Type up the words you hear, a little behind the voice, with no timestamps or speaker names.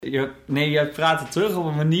je praat het terug op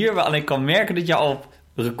een manier waarin ik kan merken dat je al op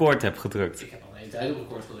record hebt gedrukt. Ik heb al een hele tijd op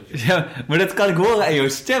record gedrukt. Ja, maar dat kan ik horen aan jouw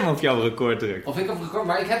stem of je op record drukt. Of ik op record,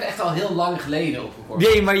 maar ik heb echt al heel lang geleden op record.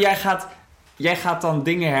 Nee, maar jij gaat dan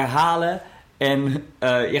dingen herhalen en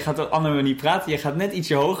je gaat op een andere manier praten. Je gaat net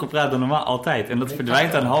ietsje hoger praten dan normaal altijd. En dat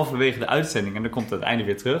verdwijnt dan halverwege de uitzending en dan komt het einde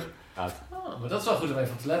weer terug. Maar dat is wel goed om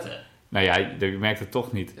even op te letten. Nou ja, je merkt het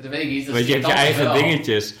toch niet. Dat weet ik niet. Want je hebt je eigen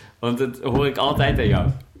dingetjes. Want dat hoor ik altijd aan jou.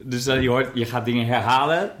 Dus dan je gaat dingen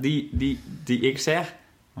herhalen die ik zeg.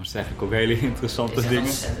 Maar zeg ik ook hele interessante dingen.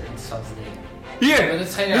 Ontzettend interessante dingen. Hier! Ja, dit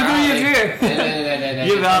is geen Dit doe je herhaling. weer! Nee.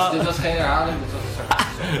 Jawel. Dit was geen herhaling. Dit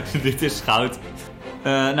was Dit is goud.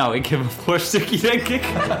 Nou, ik heb een voorstukje, denk ik.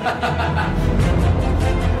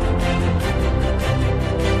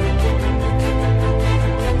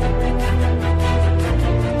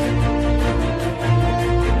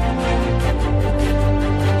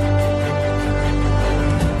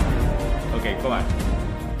 Oké, kom maar.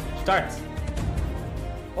 Start.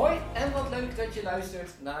 Hoi, en wat leuk dat je luistert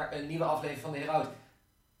naar een nieuwe aflevering van de Heraut.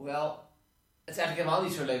 Hoewel, het is eigenlijk helemaal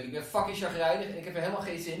niet zo leuk. Ik ben fucking chagrijnig en ik heb er helemaal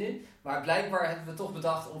geen zin in. Maar blijkbaar hebben we toch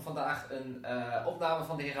bedacht om vandaag een opname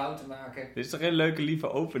van de Heraut te maken. Dit is toch een leuke,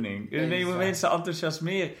 lieve opening? Nee, Dan nemen mensen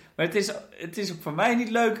enthousiasmeren. Maar het is ook voor mij niet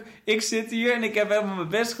leuk. Ik zit hier en ik heb helemaal mijn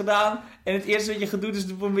best gedaan. En het eerste wat je gaat doen is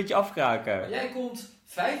een beetje afkraken. Maar jij komt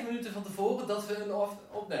 5 minuten van tevoren dat we een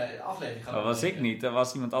aflevering gaan Dat was opnemen. ik niet, dat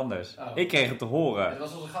was iemand anders. Oh. Ik kreeg het te horen. Dat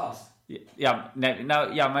was onze gast. Ja,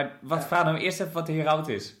 maar vraag nou eerst even wat de Heraut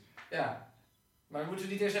is. Ja. Maar moeten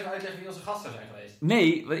we niet eerst even uitleggen wie onze gasten zijn geweest?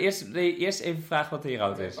 Nee, eerst even vragen wat de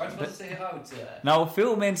Heraut is. Bart, wat is de Heraut? Nou,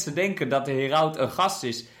 veel mensen denken dat de Heraut een gast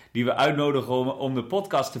is die we uitnodigen om de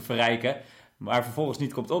podcast te verrijken, maar vervolgens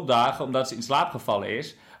niet komt opdagen omdat ze in slaap gevallen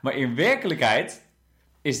is. Maar in werkelijkheid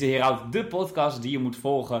is de Heraut de podcast die je moet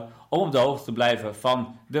volgen om op de hoogte te blijven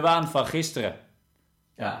van de waan van gisteren.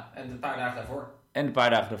 Ja, en een paar dagen daarvoor. En een paar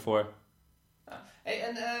dagen daarvoor. Ja. Hey,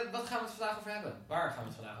 en wat gaan we het vandaag over hebben? Waar gaan we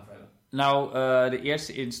het vandaag over hebben? Nou, de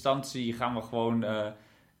eerste instantie gaan we gewoon...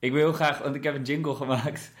 ik wil heel graag... Want ik heb een jingle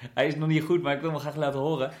gemaakt. Hij is nog niet goed, maar ik wil hem graag laten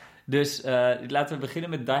horen. Dus laten we beginnen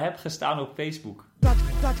met... Daar heb gestaan op Facebook. Dat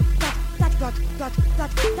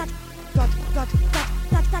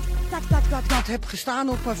heb gestaan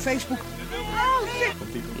op Facebook.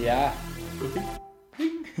 Ja.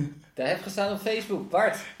 Daar heb gestaan op Facebook.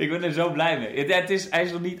 Bart. Ik ben er zo blij mee. Hij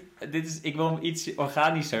is nog niet... ik wil hem iets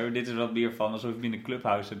organischer. Dit is wat meer van alsof ik in een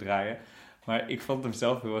clubhouse zou draaien. Maar ik vond hem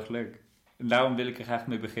zelf heel erg leuk. En daarom wil ik er graag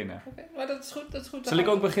mee beginnen. Oké, maar dat is goed. Zal ik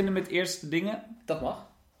ook beginnen met eerste dingen? Dat mag.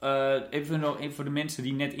 Even voor de mensen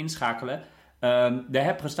die net inschakelen. De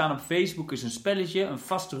heb gestaan op Facebook is een spelletje, een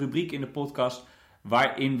vaste rubriek in de podcast,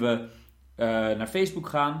 waarin we naar Facebook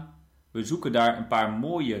gaan. We zoeken daar een paar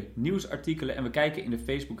mooie nieuwsartikelen en we kijken in de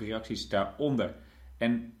Facebook reacties daaronder.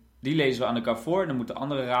 En die lezen we aan elkaar voor en dan moeten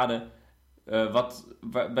anderen raden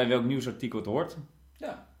bij welk nieuwsartikel het hoort.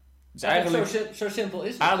 Ja. Dus eigenlijk Zo simpel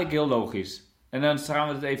is het. Eigenlijk heel logisch. En dan gaan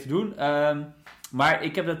we het even doen. Maar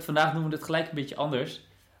ik heb vandaag noemen we het gelijk een beetje anders.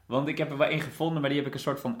 Want ik heb er wel één gevonden, maar die heb ik een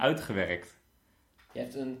soort van uitgewerkt. Je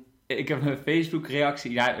hebt Ik heb een Facebook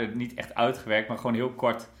reactie, niet echt uitgewerkt, maar gewoon heel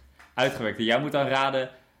kort uitgewerkt. En jij moet dan raden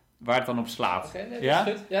waar het dan op slaat. Oké, nee, ja?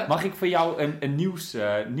 dat is goed. Ja. Mag ik voor jou een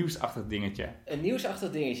nieuwsachtig dingetje? Een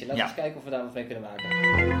nieuwsachtig dingetje. Laten we eens kijken of we daar wat mee kunnen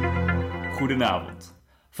maken. Goedenavond.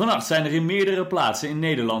 Vannacht zijn er in meerdere plaatsen in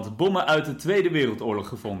Nederland bommen uit de Tweede Wereldoorlog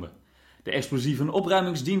gevonden. De explosieve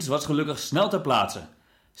opruimingsdienst was gelukkig snel ter plaatse.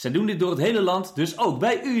 Zij doen dit door het hele land, dus ook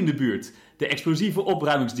bij u in de buurt. De explosieve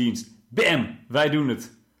opruimingsdienst. Bam, wij doen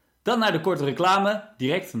het. Dan naar de korte reclame,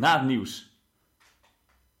 direct na het nieuws.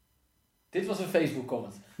 Dit was een Facebook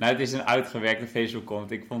comment. Nou, het is een uitgewerkte Facebook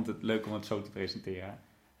comment. Ik vond het leuk om het zo te presenteren.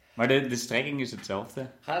 Maar de strekking is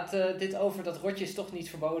hetzelfde. Gaat dit over dat rotjes toch niet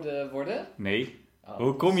verboden worden? Nee. Oh,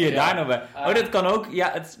 Hoe kom je daar nou bij? Ah. Oh, dat kan ook.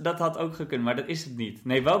 Ja, dat had ook gekund, maar dat is het niet.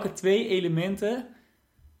 Nee, welke 2 elementen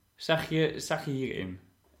zag je hierin?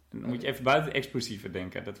 Dan moet je even buiten explosieven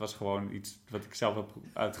denken. Dat was gewoon iets wat ik zelf heb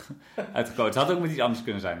uitgekozen. Het had ook met iets anders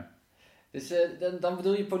kunnen zijn. Dus dan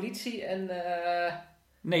bedoel je politie en...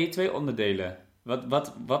 Nee, 2 onderdelen.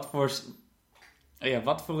 Wat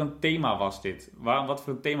voor een thema was dit? Wat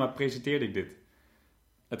voor een thema presenteerde ik dit?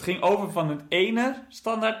 Het ging over van het ene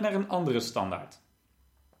standaard naar een andere standaard.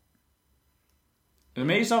 En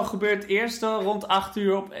meestal gebeurt het eerst rond 8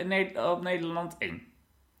 uur op Nederland 1.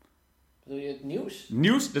 Bedoel je het nieuws?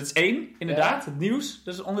 Nieuws, dat is 1, inderdaad. Ja. Het nieuws,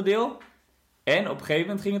 dat is een onderdeel. En op een gegeven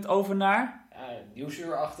moment ging het over naar... Ja,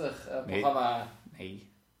 nieuwsuurachtig Nee. programma. Nee.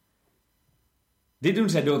 Dit doen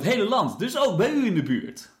zij door het hele land, dus ook bij u in de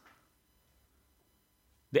buurt.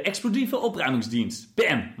 De explosieve opruimingsdienst.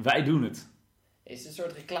 Bam, wij doen het. Is het een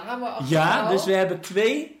soort reclame? Ja, dus we hebben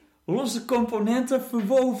 2 losse componenten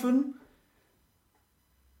verwoven.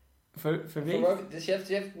 Verweven? Dus je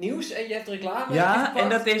hebt nieuws en je hebt reclame. Ja, en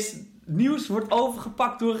dat is... Nieuws wordt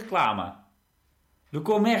overgepakt door reclame. De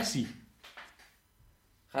commercie.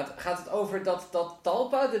 Gaat het over dat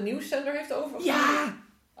Talpa de nieuwszender heeft overgepakt? Ja!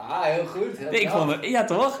 Ah, heel goed. Ik vond het... Ja,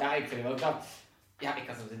 toch? Ja, ik vind het wel knap. Ja, ik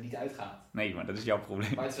had het er niet uitgehaald. Nee, maar dat is jouw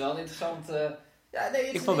probleem. Maar het is wel een interessant...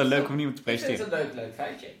 Ik vond het leuk om iemand te presenteren. Ik vind het een leuk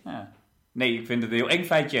feitje. Ja. Nee, ik vind het een heel eng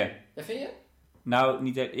feitje. Dat vind je?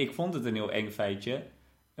 Nou, ik vond het een heel eng feitje.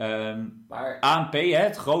 Maar... ANP,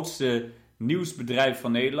 het grootste nieuwsbedrijf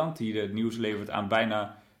van Nederland, die het nieuws levert aan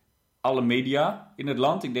bijna alle media in het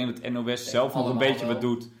land. Ik denk dat NOS zelf nog een beetje wat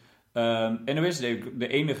doet. NOS is de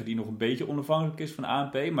enige die nog een beetje onafhankelijk is van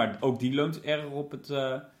ANP, maar ook die leunt erg op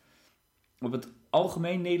het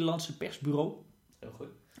Algemeen Nederlandse Persbureau. Heel goed.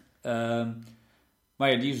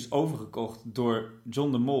 Maar ja, die is dus overgekocht door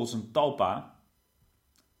John de Mol zijn Talpa.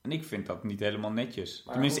 En ik vind dat niet helemaal netjes.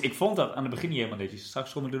 Maar tenminste, goed, ik vond dat aan het begin niet helemaal netjes.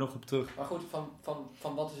 Straks kom ik er nog op terug. Maar goed,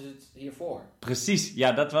 van wat is het hiervoor? Precies,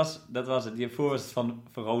 ja, dat was het. Hiervoor was het van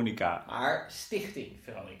Veronica. Maar Stichting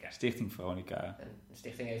Veronica. Stichting Veronica. En een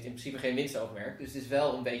stichting heeft in principe geen winstoogmerk, dus het is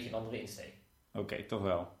wel een beetje een andere insteek. Oké, toch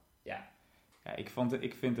wel. Ja. Ja, ik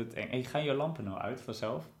vind het eng. Hey, gaan je lampen nou uit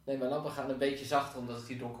vanzelf? Nee, mijn lampen gaan een beetje zachter omdat het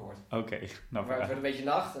hier donker wordt. Oké, nou Maar het wordt een beetje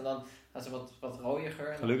nacht en dan gaan ze wat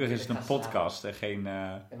rooiger. Gelukkig is het een podcast en geen,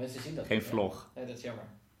 en mensen zien dat geen niet, vlog. Nee, dat is jammer.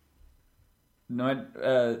 Maar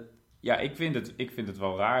ja, ik vind het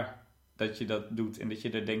wel raar dat je dat doet en dat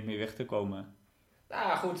je er denkt mee weg te komen.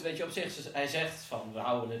 Nou goed, weet je, op zich, hij zegt van we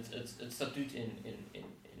houden het statuut in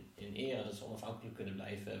ere, dat ze onafhankelijk kunnen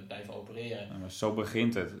blijven opereren. Ja, maar zo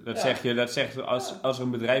begint het. Dat zeg je als er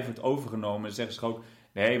een bedrijf wordt overgenomen, dan zeggen ze ook,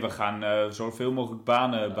 nee, we gaan zoveel mogelijk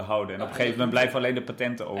banen behouden. En op een gegeven moment blijven alleen de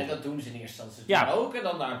patenten over. En dat doen ze in eerste instantie ook. En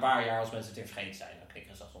dan na een paar jaar, als mensen het weer vergeten zijn, dan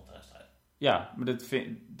klikken ze op de rest uit. Ja, maar dat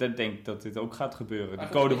denk ik dat dit ook gaat gebeuren. De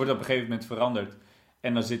code wordt op een gegeven moment veranderd.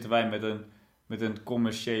 En dan zitten wij met een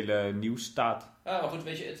commerciële nieuwsstaat. Ja, maar goed,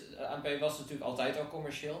 weet je, het ANP was natuurlijk altijd al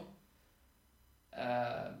commercieel.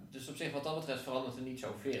 Dus op zich wat dat betreft verandert er niet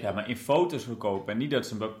zoveel. Ja, maar in foto's verkopen. En niet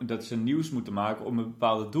dat ze nieuws moeten maken om een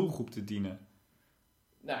bepaalde doelgroep te dienen.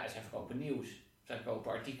 Nou, zij verkopen nieuws. Zij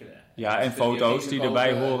verkopen artikelen. Ja, en foto's die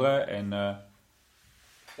erbij horen. En,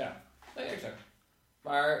 Ja, nee, exact.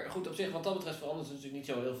 Maar goed, op zich wat dat betreft verandert er natuurlijk niet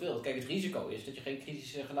zo heel veel. Kijk, het risico is dat je geen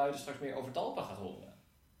kritische geluiden straks meer over Talpa gaat horen.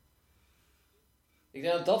 Ik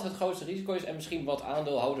denk dat dat het grootste risico is. En misschien wat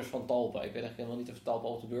aandeelhouders van Talpa. Ik weet eigenlijk helemaal niet of Talpa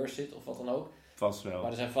op de beurs zit of wat dan ook. Vast wel.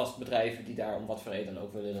 Maar er zijn vast bedrijven die daar om wat voor reden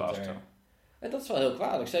ook willen. Vast wel. En dat is wel heel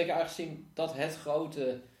kwalijk. Zeker aangezien dat het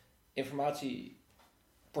grote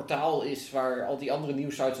informatieportaal is waar al die andere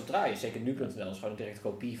nieuwsites op draaien. Zeker nu.nl is gewoon een directe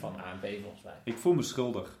kopie van ANP volgens mij. Ik voel me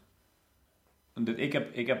schuldig.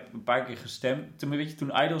 Ik heb een paar keer gestemd. Toen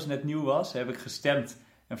Idols net nieuw was, heb ik gestemd.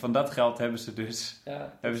 En van dat geld hebben ze dus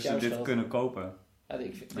dit kunnen kopen. Ja,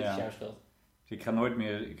 ik vind het jouw schuld. Dus ik ga nooit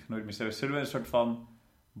meer stemmen. Zullen we een soort van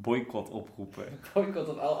boycott oproepen? Boycott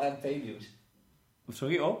op al ANP-nieuws.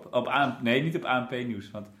 Sorry, nee, niet op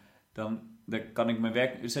ANP-nieuws. Want dan kan ik mijn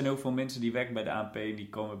werk... Er zijn heel veel mensen die werken bij de ANP... die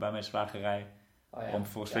komen bij mijn slagerij om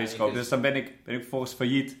volgens vlees te kopen. Dus dan ben ik volgens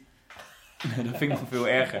failliet. Dat vind ik nog veel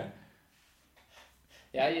erger.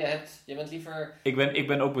 Ja, je bent liever... Ik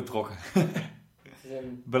ben ook betrokken.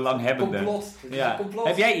 Belanghebbende. Complot. Ja. Complot.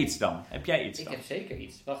 Heb jij iets dan? Ik heb zeker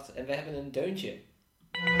iets. Wacht, en we hebben een deuntje.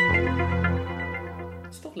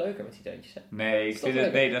 Het is toch leuker met die deuntjes, hè?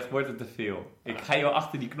 Nee, dat wordt het te veel. Ik ga jou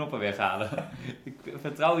achter die knoppen weghalen. Ik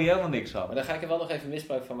vertrouw hier helemaal niks van. Maar dan ga ik er wel nog even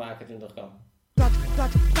misbruik van maken toen dat kan. Dat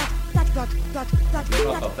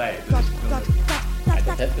mag altijd.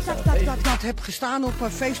 Dat heb gestaan op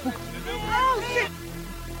Facebook.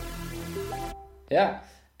 Ja,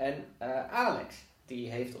 en Alex, die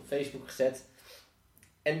heeft op Facebook gezet...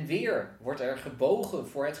 En weer wordt er gebogen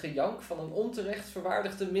voor het gejank van een onterecht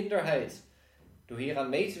verwaardigde minderheid. Door hieraan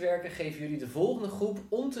mee te werken geven jullie de volgende groep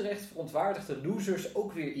onterecht verontwaardigde losers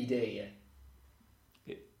ook weer ideeën.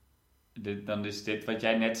 Dan is dit wat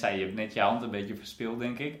jij net zei. Je hebt net je hand een beetje verspild,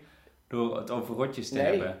 denk ik. Door het over rotjes te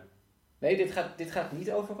hebben. Nee, dit gaat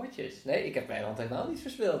niet over rotjes. Nee, ik heb mijn hand helemaal niet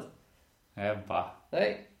verspild. Bah.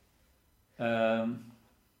 Nee.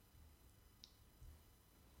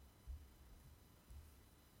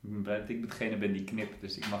 Ik ben blij dat ik degene ben die knipt.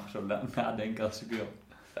 Dus ik mag zo nadenken als ik wil.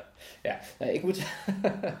 Ja, nee, ik moet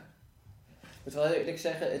wel heel eerlijk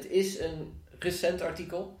zeggen, het is een recent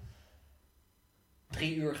artikel.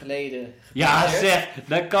 3 uur geleden. Ja, zeg,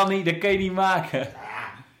 dat kan je niet maken.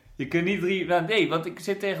 Je kunt niet 3... Nou, nee, want ik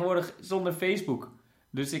zit tegenwoordig zonder Facebook.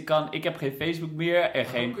 Dus ik heb geen Facebook meer en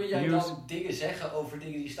geen hoe kun jij nieuws. dan dingen zeggen over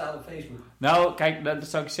dingen die staan op Facebook? Nou, kijk, dat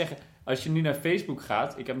zou ik zeggen. Als je nu naar Facebook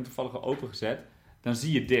gaat, ik heb hem toevallig al opengezet, dan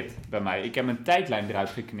zie je dit bij mij. Ik heb mijn tijdlijn eruit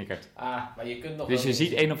geknikkerd. Maar je kunt nog... Dus je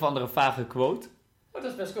ziet een of andere vage quote. Oh,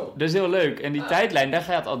 dat is best cool. Dat is heel leuk. En die tijdlijn, daar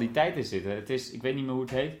gaat al die tijd in zitten. Het is, ik weet niet meer hoe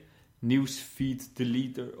het heet. Newsfeed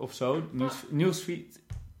deleter of zo. Newsfeed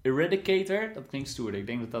eradicator. Dat klinkt stoer. Ik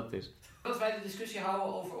denk dat dat het is. Als wij de discussie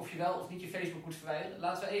houden over of je wel of niet je Facebook moet verwijderen,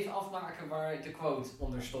 laten we even afmaken waar de quote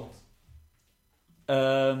onder stond.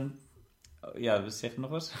 Ja, zeg het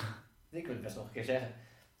nog eens. Ik wil het best nog een keer zeggen.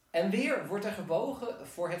 En weer wordt er gebogen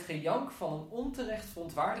voor het gejank van een onterecht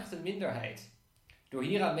verontwaardigde minderheid. Door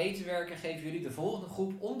hieraan mee te werken geven jullie de volgende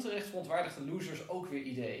groep onterecht verontwaardigde losers ook weer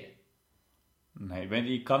ideeën. Nee,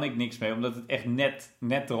 hier kan ik niks mee, omdat het echt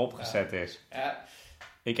net erop gezet is. Ja.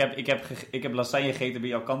 Ik heb lasagne gegeten bij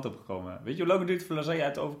jouw kant opgekomen. Weet je hoe lang het duurt voor lasagne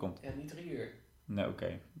uit de oven komt? Ja, niet 3 uur. Nee, oké.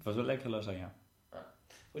 Het was wel lekker lasagne.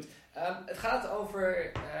 Goed. Het gaat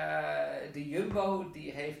over de Jumbo.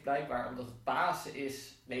 Die heeft blijkbaar, omdat het Pasen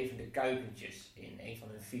is, levende kuikentjes in een van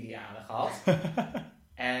hun filialen gehad.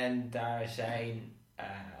 En daar zijn...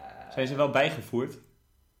 Zijn ze wel bijgevoerd?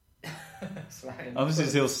 Anders is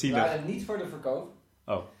het heel zielig. Ze waren niet voor de verkoop.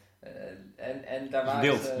 Oh. En daar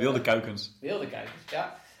waren wilde kuikens. Wilde kuikens,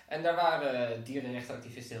 ja. En daar waren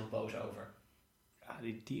dierenrechtenactivisten heel boos over. Ja,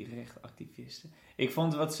 die dierenrechtenactivisten.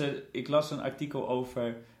 Ik las een artikel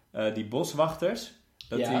over die boswachters.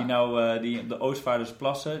 Dat die op de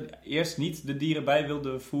Oostvaardersplassen eerst niet de dieren bij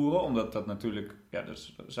wilden voeren. Omdat dat natuurlijk, ja,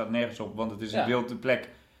 dat staat nergens op. Want het is een wilde plek.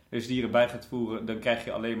 Dus dieren bij gaat voeren, dan krijg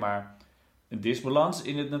je alleen maar een disbalans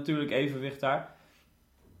in het natuurlijk evenwicht daar.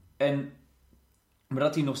 Maar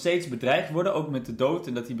dat die nog steeds bedreigd worden, ook met de dood.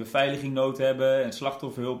 En dat die beveiliging nood hebben en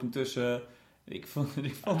slachtofferhulp intussen. Ik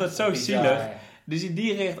vond dat zo zielig. Ja. Dus die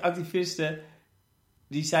dierenrechtenactivisten,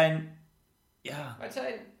 die zijn... Ja, maar het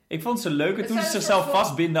zijn... Ik vond ze leuk toen ze zichzelf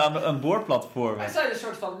vastbinden aan een boorplatform. Maar het zijn een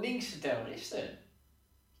soort van linkse terroristen.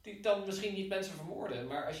 Die dan misschien niet mensen vermoorden.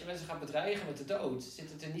 Maar als je mensen gaat bedreigen met de dood,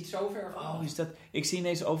 zit het er niet zo ver van. Oh, is dat... Ik zie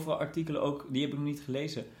ineens overal artikelen ook, die heb ik nog niet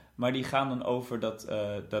gelezen. Maar die gaan dan over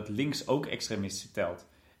dat links ook extremisten telt.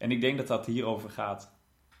 En ik denk dat dat hierover gaat.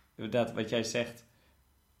 Inderdaad, wat jij zegt.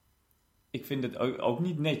 Ik vind het ook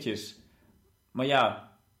niet netjes. Maar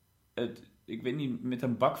ja, ik weet niet, met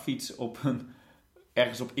een bakfiets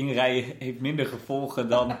ergens op inrijden heeft minder gevolgen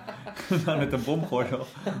dan met een bomgordel.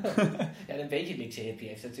 Ja, een beetje linkse hippie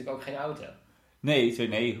heeft natuurlijk ook geen auto.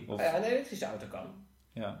 Nee. Of... Ja, een elektrische auto kan.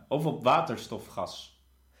 Ja, of op waterstofgas.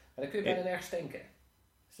 Maar dan kun je bijna nergens tanken.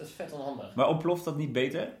 Dus dat is vet onhandig. Maar ontploft dat niet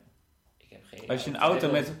beter? Ik heb geen idee.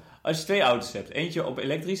 Als je 2 auto's hebt, eentje op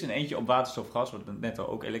elektrisch en eentje op waterstofgas, wat net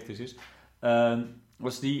ook elektrisch is.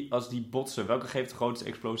 Als die botsen, welke geeft de grootste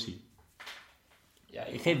explosie? Ja,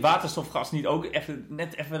 ik geef waterstofgas niet ook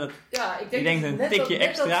net even dat... Ja, ik denk een tikje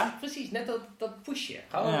extra. Precies, net dat pushje.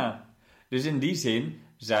 Ja. Dus in die zin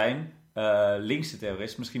zijn linkse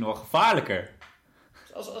terroristen misschien wel gevaarlijker.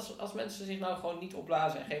 Als mensen zich nou gewoon niet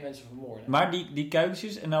opblazen en geen mensen vermoorden. Maar die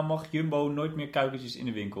kuikentjes, en nou mag Jumbo nooit meer kuikentjes in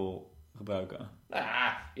de winkel gebruiken. Nou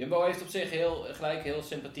ja, Jumbo heeft op zich heel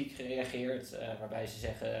sympathiek gereageerd. Waarbij ze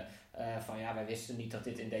zeggen van ja, wij wisten niet dat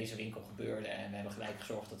dit in deze winkel gebeurde. En we hebben gelijk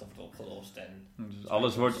gezorgd dat het wordt opgelost. Dus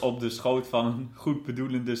alles wordt op de schoot van een goed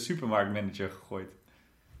bedoelende supermarktmanager gegooid.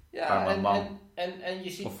 Ja, en je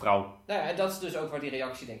ziet... Of vrouw. Nou ja, en dat is dus ook waar die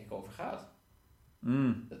reactie denk ik over gaat.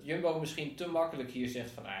 Dat Jumbo misschien te makkelijk hier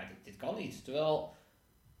zegt van dit kan niet. Terwijl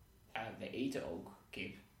we eten ook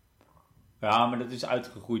kip. Ja, maar dat is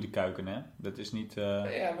uitgegroeide kuiken, hè? Dat is niet...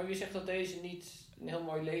 Ja, maar wie zegt dat deze niet een heel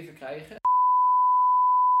mooi leven krijgen?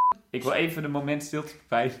 Ik wil even een moment stilte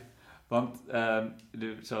bij. Want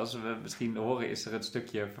zoals we misschien horen is er een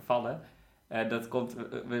stukje vervallen. Dat komt,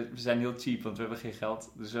 we zijn heel cheap, want we hebben geen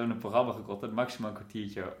geld. Dus we hebben een programma gekocht dat maximaal een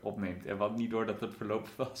kwartiertje opneemt. En we hadden niet door dat het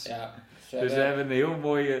verlopen was. Ja, dus we hebben een heel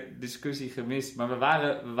mooie discussie gemist. Maar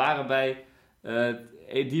we waren bij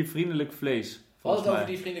diervriendelijk vlees. We hadden het over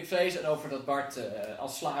diervriendelijk vlees en over dat Bart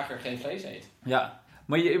als slager geen vlees eet. Ja,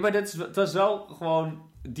 maar dat is wel gewoon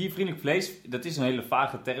diervriendelijk vlees. Dat is een hele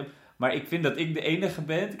vage term. Maar ik vind dat ik de enige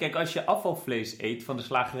ben. Kijk, als je afvalvlees eet van de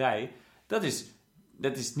slagerij, dat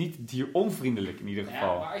is niet dieronvriendelijk in ieder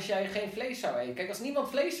geval. Ja, maar als jij geen vlees zou eten... Kijk, als niemand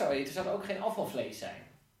vlees zou eten, zou er ook geen afvalvlees zijn.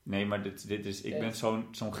 Nee, maar ik ben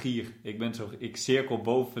zo'n gier. Ik cirkel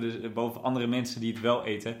boven andere mensen die het wel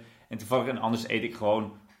eten. En toevallig, en anders eet ik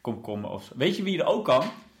gewoon komkommer of zo. Weet je wie er ook kan?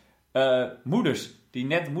 Moeders, die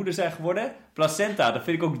net moeder zijn geworden. Placenta, dat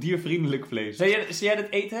vind ik ook diervriendelijk vlees. Zou jij dat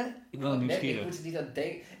eten? Ik ben nieuwsgierig. Nee, ik moet er niet aan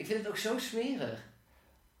denken. Ik vind het ook zo smerig.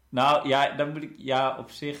 Nou, ja, dan moet ik... Ja, op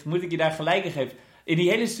zich moet ik je daar gelijk in geven. In die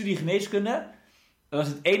hele studie geneeskunde... Dat was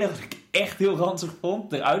het enige wat ik echt heel ranzig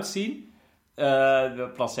vond. Eruit zien.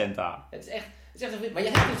 De placenta. Het is echt maar je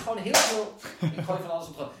hebt dus gewoon heel veel... Ik gooi van alles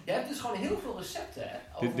op. Je hebt dus gewoon heel veel recepten, hè?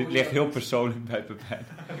 Dit ligt heel persoonlijk bij Pepijn.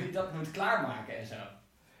 Hoe je dat moet klaarmaken en zo.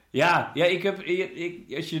 Ja,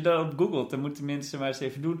 als je dat op googelt, dan moeten mensen maar eens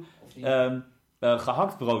even doen.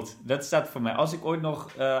 Gehakt brood. Dat staat voor mij. Als ik ooit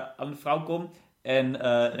nog aan de vrouw kom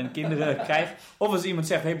en kinderen krijg. Of als iemand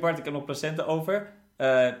zegt, hey Bart, ik heb nog placenta over.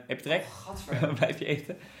 Heb je trek? Blijf je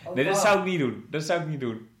eten? Nee, dat zou ik niet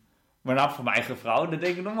doen. Maar nou, voor mijn eigen vrouw, dat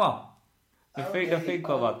denk ik normaal. Dat vind ik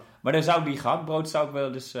wel wat. Maar dan zou ik die gehaktbrood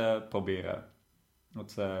wel eens proberen.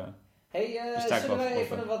 Zullen wij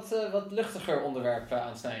even een wat luchtiger onderwerp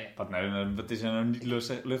aansnijden? Wat is er nou niet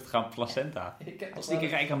luchtig aan placenta? Als ik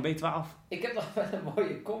rijk aan B12. Ik heb nog wel een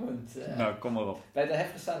mooie comment. Nou, kom maar op. Bij de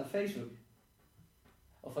hef gestaan op Facebook.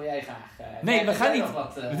 Of wil jij graag? Nee, we gaan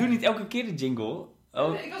niet. We doen niet elke keer de jingle.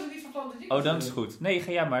 Oh. Nee, ik was er niet van plan de jingle te dan doen. is het goed. Nee,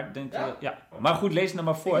 ga jij maar. Ja. Maar goed, lees het nou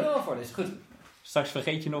maar voor. Ik wil wel voor, dat is goed. Straks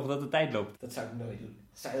vergeet je nog dat de tijd loopt. Dat zou ik nooit doen.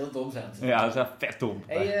 Dat zou heel dom zijn. Ja, dat is echt vet dom.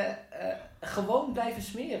 Gewoon blijven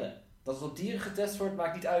smeren. Dat het op dieren getest wordt,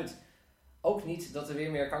 maakt niet uit. Ook niet dat er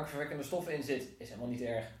weer meer kankerverwekkende stoffen in zit. Is helemaal niet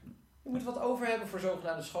erg. Je moet wat over hebben voor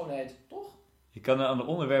zogenaamde schoonheid, toch? Je kan aan de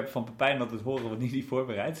onderwerpen van Pepijn altijd horen wanneer die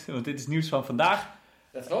voorbereidt. Want dit is nieuws van vandaag.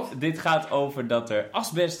 Dat klopt. Dit gaat over dat er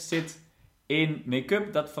asbest zit in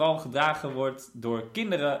make-up. Dat vooral gedragen wordt door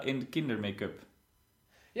kinderen in de kindermake-up.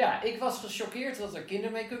 Ja, ik was gechoqueerd dat er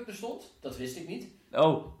kindermake-up bestond. Dat wist ik niet.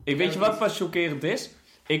 Weet je wat pas chockerend is?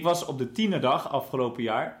 Ik was op de tienerdag afgelopen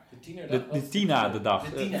jaar. De tienerdag? De Tina-dag.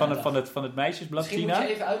 Van het meisjesblad Misschien Tina. moet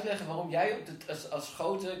je even uitleggen waarom jij als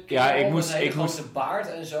grote kerel ja, met een hele grote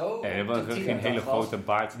baard en zo... Nee, dat was geen hele grote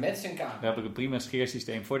baard. Met zijn kamer. Daar heb ik een prima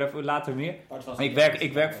scheersysteem voor. Daarvoor later meer. Maar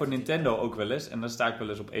ik werk voor Nintendo ook wel eens. En dan sta ik wel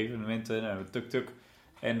eens op evenementen. Tuk-tuk.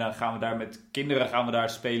 En dan gaan we daar met kinderen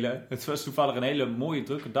spelen. Het was toevallig een hele mooie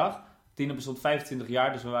drukke dag. Tina bestond 25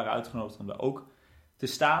 jaar, dus we waren uitgenodigd om daar ook te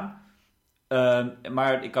staan.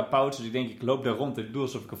 Maar ik had pauze, dus ik denk, ik loop daar rond en ik doe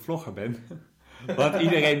alsof ik een vlogger ben. Want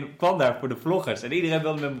iedereen kwam daar voor de vloggers en iedereen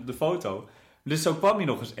wilde met me op de foto. Dus zo kwam hij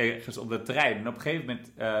nog eens ergens op dat terrein. En op een gegeven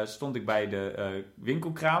moment stond ik bij de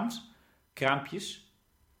winkelkraampjes.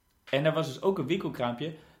 En er was dus ook een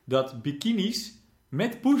winkelkraampje dat bikinis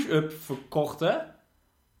met push-up verkochten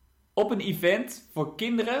op een event voor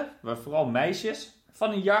kinderen, maar vooral meisjes,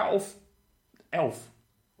 van een jaar of 11.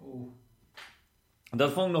 Oeh.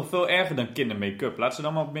 Dat vond ik nog veel erger dan kindermake-up. Laat ze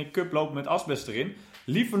dan maar make-up lopen met asbest erin.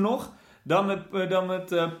 Liever nog dan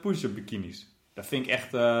met push-up bikinis. Dat vind ik echt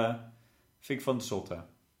van de zotte.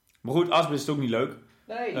 Maar goed, asbest is ook niet leuk.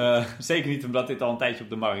 Nee. Zeker niet omdat dit al een tijdje op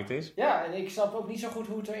de markt is. Ja, en ik snap ook niet zo goed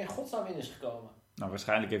hoe het er in godsnaam in is gekomen. Nou,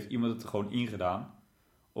 waarschijnlijk heeft iemand het er gewoon ingedaan.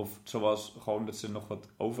 Of zoals gewoon dat ze nog wat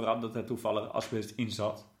over hadden, dat er toevallig asbest in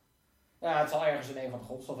zat. Ja, het zal ergens in een van de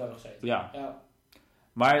grondstoffen hebben gezeten. Ja.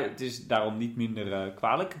 Maar het is daarom niet minder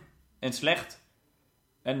kwalijk en slecht.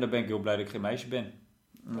 En dan ben ik heel blij dat ik geen meisje ben.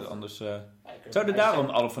 Anders zouden daarom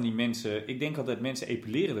alle van die mensen... Ik denk altijd mensen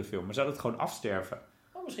epileren er veel, maar zou dat gewoon afsterven?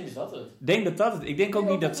 Oh, misschien is dat het. Ik denk ook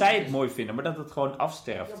niet dat zij het mooi vinden, maar dat het gewoon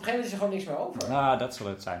afsterft. Op een gegeven moment is er gewoon niks meer over. Ah, dat zal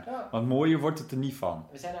het zijn. Ja. Want mooier wordt het er niet van.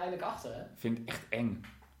 We zijn er eindelijk achter, hè? Ik vind het echt eng.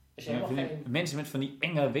 Geen... Mensen met van die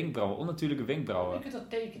enge wenkbrauwen, onnatuurlijke wenkbrauwen. Je kunt dat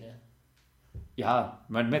tekenen. Ja,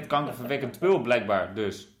 maar met kankerverwekkend spul blijkbaar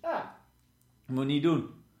dus. Ja. Moet niet doen.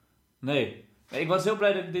 Nee. Ik was heel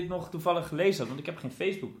blij dat ik dit nog toevallig gelezen had, want ik heb geen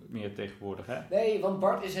Facebook meer tegenwoordig. Hè? Nee, want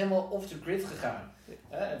Bart is helemaal off the grid gegaan.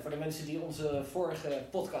 En voor de mensen die onze vorige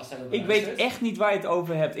podcast hebben beluisterd. Ik weet echt niet waar je het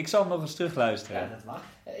over hebt. Ik zal hem nog eens terugluisteren. Ja, dat mag.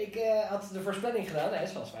 Ik had de voorspelling gedaan,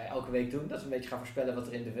 zoals wij elke week doen. Dat we een beetje gaan voorspellen wat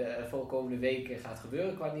er in de volgende week gaat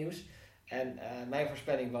gebeuren qua nieuws. En mijn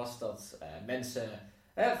voorspelling was dat mensen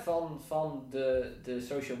van de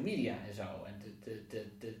social media en zo en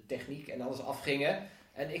de techniek en alles afgingen.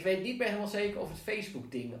 En ik weet niet meer helemaal zeker of het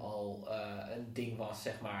Facebook-ding al een ding was,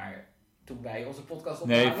 zeg maar, toen wij onze podcast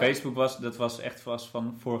opnamen. Nee, Facebook was echt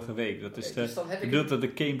van vorige week. Dat is dus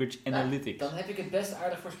de Cambridge Analytics. Dan heb ik het best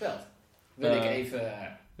aardig voorspeld. Wil ik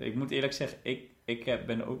even... Ik moet eerlijk zeggen, ik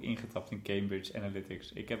ben ook ingetrapt in Cambridge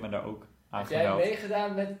Analytics. Ik heb me daar ook aan Heb gemeld. jij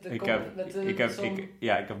meegedaan met de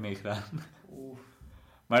Ja, ik heb meegedaan. Oeh.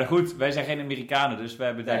 Maar goed, wij zijn geen Amerikanen, dus wij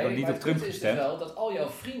hebben daar ook niet op Trump gestemd. Het is dus wel dat al jouw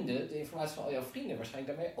vrienden, de informatie van al jouw vrienden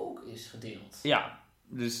waarschijnlijk daarmee ook is gedeeld. Ja,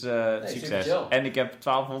 dus succes. En ik heb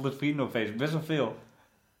 1200 vrienden op Facebook, best wel veel.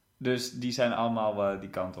 Dus die zijn allemaal die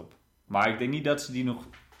kant op. Maar ik denk niet dat ze die nog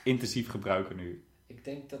intensief gebruiken nu. Ik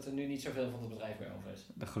denk dat er nu niet zoveel van het bedrijf meer over is.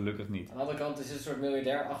 Gelukkig niet. Aan de andere kant is er een soort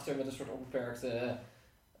miljardair achter met een soort onbeperkte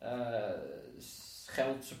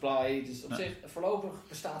Geld, supply. Dus op zich, voorlopig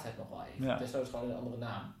bestaat het nog wel even. Ja. Desnoods gewoon een andere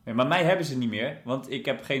naam. Ja, maar mij hebben ze niet meer. Want ik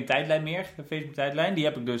heb geen tijdlijn meer. De Facebook tijdlijn. Die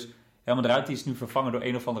heb ik dus helemaal eruit. Die is nu vervangen door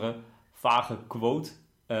een of andere vage quote.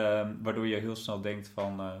 Waardoor je heel snel denkt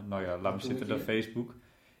van... laat me zitten door Facebook.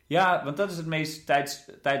 Ja, want dat is het meest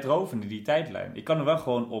tijdrovende, die tijdlijn. Ik kan er wel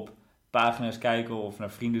gewoon op pagina's kijken of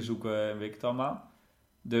naar vrienden zoeken en weet ik het allemaal.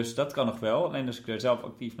 Dus dat kan nog wel. Alleen als ik er zelf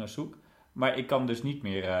actief naar zoek. Maar ik kan dus niet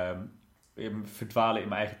meer verdwalen in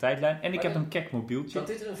mijn eigen tijdlijn. En ik heb een kek mobieltje. Dat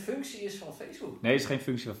dit een functie is van Facebook? Nee, het is geen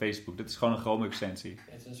functie van Facebook. Dit is gewoon een Chrome-extensie.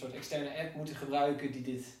 Het is een soort externe app moeten gebruiken die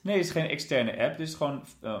dit... Nee, het is geen externe app. Dit is gewoon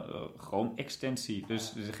Chrome-extensie.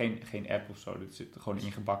 Dus er is geen app of zo. Dit zit er gewoon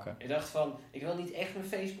ingebakken. Ik dacht van, ik wil niet echt mijn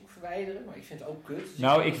Facebook verwijderen, maar ik vind het ook kut.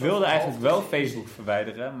 Dus ik wilde eigenlijk wel Facebook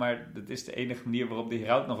verwijderen. Maar dat is de enige manier waarop de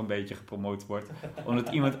Heraut nog een beetje gepromoot wordt. Omdat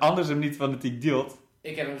iemand anders hem niet fanatiek deelt.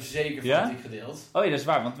 Ik heb hem zeker fanatiek gedeeld. Oh ja, dat is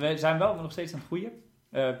waar. Want we zijn wel nog steeds aan het groeien.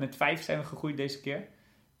 Met 5 zijn we gegroeid deze keer.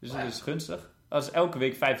 Dus dat is gunstig. Als elke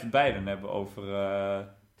week 5 erbij, dan hebben we over...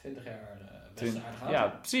 20 jaar best aardig aan. Ja,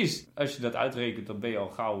 precies. Als je dat uitrekent, dan ben je al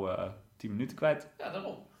gauw 10 minuten kwijt. Ja,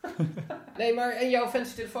 daarom. Nee, maar en jouw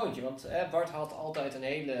fancy telefoontje? Want Bart had altijd een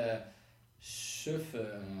hele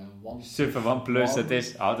suffe OnePlus. Dat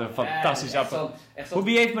is een fantastisch apparaat.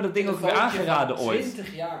 Wie heeft me dat ding ook weer aangeraden ooit?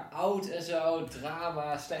 20 jaar oud en zo.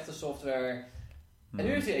 Drama, slechte software. En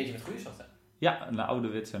nu heeft hij eentje met goede software. Ja, een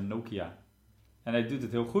ouderwetse Nokia. En hij doet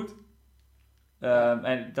het heel goed.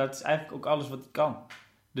 En dat is eigenlijk ook alles wat hij kan.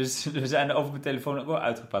 Dus we zijn er over mijn telefoon ook wel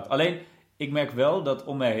uitgepraat. Alleen, ik merk wel dat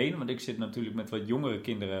om mij heen... Want ik zit natuurlijk met wat jongere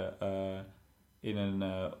kinderen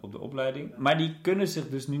op de opleiding. Maar die kunnen zich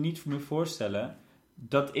dus nu niet meer voorstellen...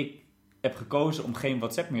 dat ik heb gekozen om geen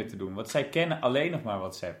WhatsApp meer te doen. Want zij kennen alleen nog maar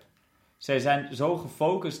WhatsApp. Zij zijn zo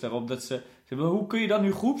gefocust daarop dat ze zeggen... Hoe kun je dan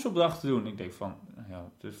nu groepsopdrachten doen? Ik denk van...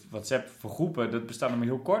 dus WhatsApp voor groepen, dat bestaat nog maar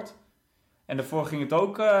heel kort. En daarvoor ging het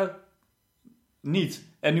ook... niet.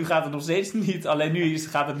 En nu gaat het nog steeds niet. Alleen nu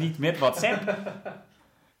gaat het niet met WhatsApp.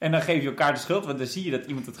 En dan geef je elkaar de schuld. Want dan zie je dat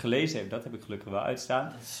iemand het gelezen heeft. Dat heb ik gelukkig wel uitstaan.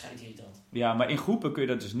 Dat is irritant. Ja, maar in groepen kun je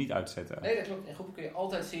dat dus niet uitzetten. Nee, dat klopt. In groepen kun je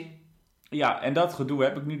altijd zien. Ja, en dat gedoe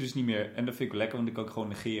heb ik nu dus niet meer. En dat vind ik wel lekker, want ik kan ook gewoon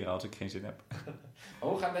negeren als ik geen zin heb.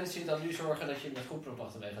 Hoe gaan mensen dan nu zorgen dat je met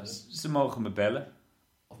groepsopdrachten mee gaat doen? Ze mogen me bellen.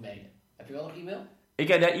 Of mailen. Heb je wel nog e-mail?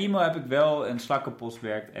 De e-mail heb ik wel. En slakkenpost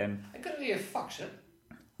werkt. En kunnen we je faxen?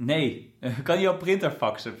 Nee, kan je op printer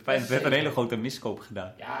faxen? We hebben een hele grote miskoop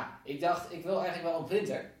gedaan. Ja, ik dacht, ik wil eigenlijk wel een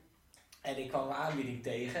printer. En ik kwam een aanbieding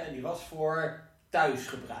tegen en die was voor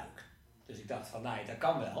thuisgebruik. Dus ik dacht van, nee, dat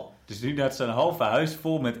kan wel. Dus nu had ze een halve huis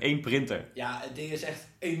vol met 1 printer. Ja, het ding is echt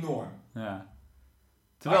enorm. Ja.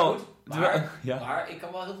 Maar ik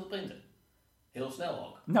kan wel heel veel printen. Heel snel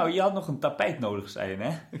ook. Nou, je had nog een tapijt nodig, zei je,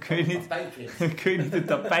 hè? Kun je niet een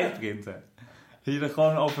tapijt printen? Dat je er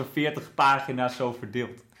gewoon over 40 pagina's zo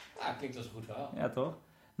verdeelt. Ja, klinkt als een goed verhaal. Ja, toch?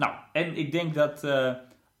 Nou, en ik denk dat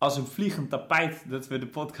als een vliegend tapijt... dat we de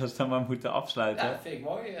podcast dan maar moeten afsluiten. Ja, dat vind ik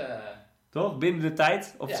mooi. Toch? Binnen de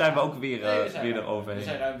tijd? Of zijn we ook weer eroverheen? We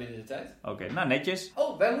zijn ruim binnen de tijd. Oké, nou netjes.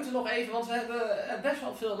 Oh, wij moeten nog even... want we hebben best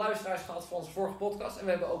wel veel luisteraars gehad voor onze vorige podcast. En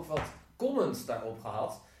we hebben ook wat comments daarop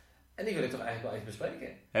gehad. En die wil ik toch eigenlijk wel even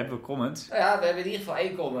bespreken. Hebben we comments? Nou ja, we hebben in ieder geval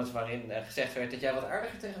 1 comment waarin gezegd werd dat jij wat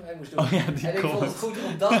aardiger tegen mij moest doen. Oh ja, en ik vond het goed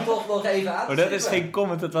om dat toch nog even aan te dat is geen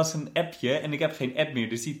comment, dat was een appje. En ik heb geen app meer,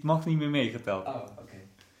 dus die mag niet meer meegeteld. Oh, oké.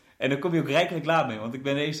 En dan kom je ook rijkelijk laat mee, want ik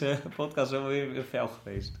ben deze podcast wel weer fel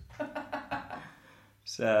geweest.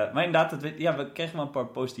 Dus, maar inderdaad, we kregen wel een paar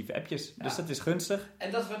positieve appjes. Ja. Dus dat is gunstig.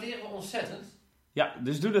 En dat waarderen we ontzettend. Ja,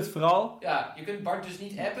 dus doe dat vooral. Ja, je kunt Bart dus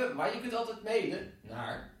niet appen, maar je kunt altijd mailen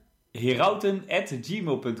naar...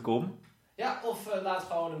 herauten@gmail.com. Ja, of laat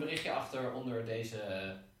gewoon een berichtje achter onder deze...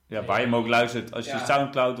 Ja, waar je hem ook luistert. Als je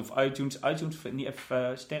Soundcloud of iTunes niet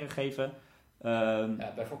even sterren geven.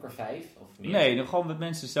 Bij voorkeur 5 of meer. Nee, dan gewoon wat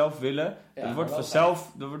mensen zelf willen. Ja, het wordt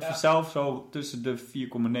vanzelf zo tussen de 4,9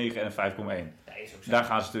 en 5,1. Daar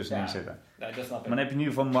gaan ze tussenin zitten. Nee, dat snap ik. Maar dan heb je in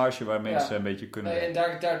ieder geval een marge waar mensen een beetje kunnen... Nee,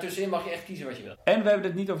 en daartussenin mag je echt kiezen wat je wil. En we hebben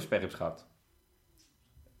het niet over sperrips gehad.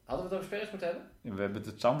 Hadden we het over sperrips moeten hebben? Ja, we hebben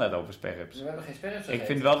het standaard over sperrips. We hebben geen sperrips. Ik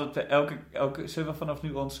vind wel dat we zullen we vanaf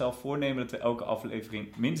nu onszelf voornemen dat we elke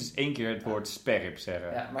aflevering minstens 1 keer het woord sperrip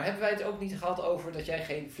zeggen. Ja, maar hebben wij het ook niet gehad over dat jij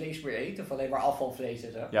geen vlees meer eet? Of alleen maar afvalvlees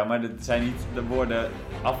en zo? Ja, maar dat zijn niet de woorden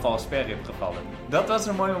afval sperrip gevallen. Dat was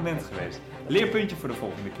een mooi moment geweest. Leerpuntje voor de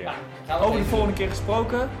volgende keer. Ja, over de volgende keer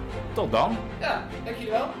gesproken. Tot dan. Ja, dank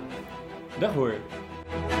jullie wel. Dag hoor.